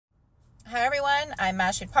Hi everyone, I'm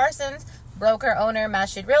Mashid Parsons, broker owner,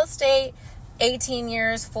 Mashid Real Estate, 18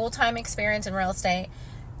 years full-time experience in real estate.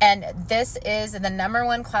 And this is the number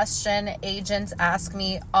one question agents ask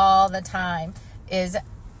me all the time is,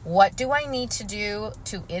 what do I need to do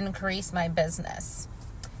to increase my business?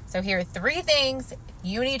 So here are 3 things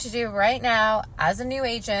you need to do right now as a new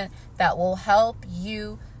agent that will help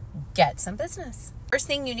you get some business. First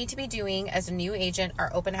thing you need to be doing as a new agent are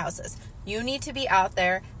open houses. You need to be out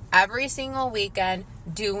there every single weekend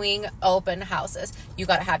doing open houses. You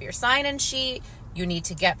got to have your sign-in sheet. You need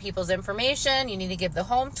to get people's information. You need to give the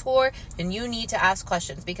home tour, and you need to ask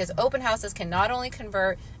questions, because open houses can not only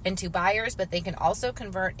convert into buyers, but they can also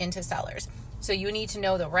convert into sellers. So you need to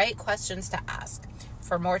know the right questions to ask.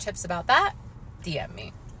 For more tips about that, DM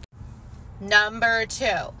me. Number 2,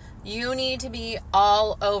 you need to be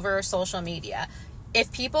all over social media.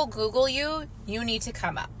 If people Google you, you need to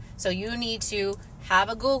come up. So you need to have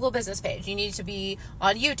a Google business page. You need to be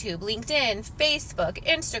on YouTube, LinkedIn, Facebook,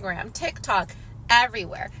 Instagram, TikTok,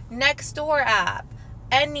 everywhere. Nextdoor app,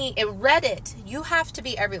 Reddit. You have to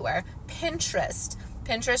be everywhere. Pinterest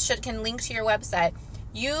can link to your website.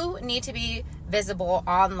 You need to be visible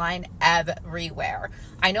online everywhere.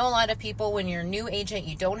 I know a lot of people, when you're a new agent,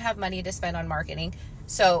 you don't have money to spend on marketing.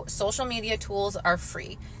 So social media tools are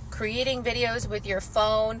free. Creating videos with your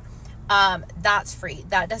phone, that's free.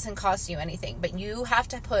 That doesn't cost you anything, but you have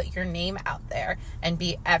to put your name out there and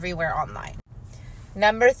be everywhere online.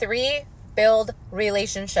 Number 3, build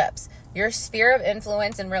relationships. Your sphere of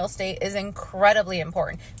influence in real estate is incredibly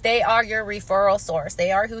important. They are your referral source.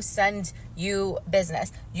 They are who send you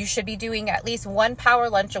business. You should be doing at least one power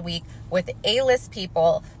lunch a week with A-list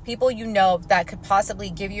people you know that could possibly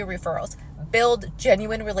give you referrals. Build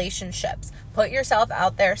genuine relationships. Put yourself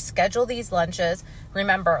out there. Schedule these lunches.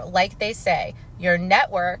 Remember, like they say, your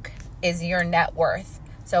network is your net worth.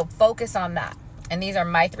 So focus on that. And these are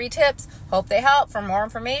my 3 tips. Hope they help. For more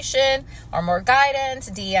information or more guidance,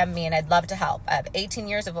 DM me and I'd love to help. I have 18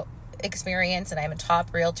 years of experience and I'm a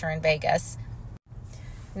top realtor in Vegas.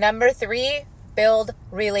 Number 3, build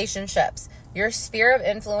relationships. Your sphere of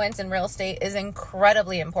influence in real estate is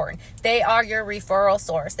incredibly important. They are your referral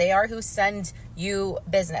source. They are who send you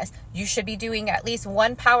business. You should be doing at least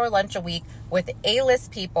one power lunch a week with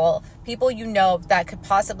A-list people you know that could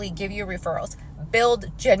possibly give you referrals.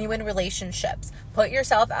 Build genuine relationships. Put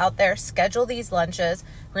yourself out there. Schedule these lunches.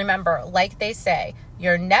 Remember, like they say,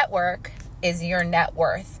 your network is your net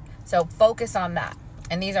worth. So focus on that.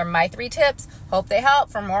 And these are my 3 tips. Hope they help.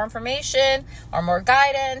 For more information or more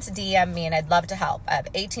guidance, DM me and I'd love to help. I have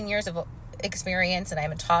 18 years of experience and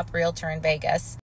I'm a top realtor in Vegas.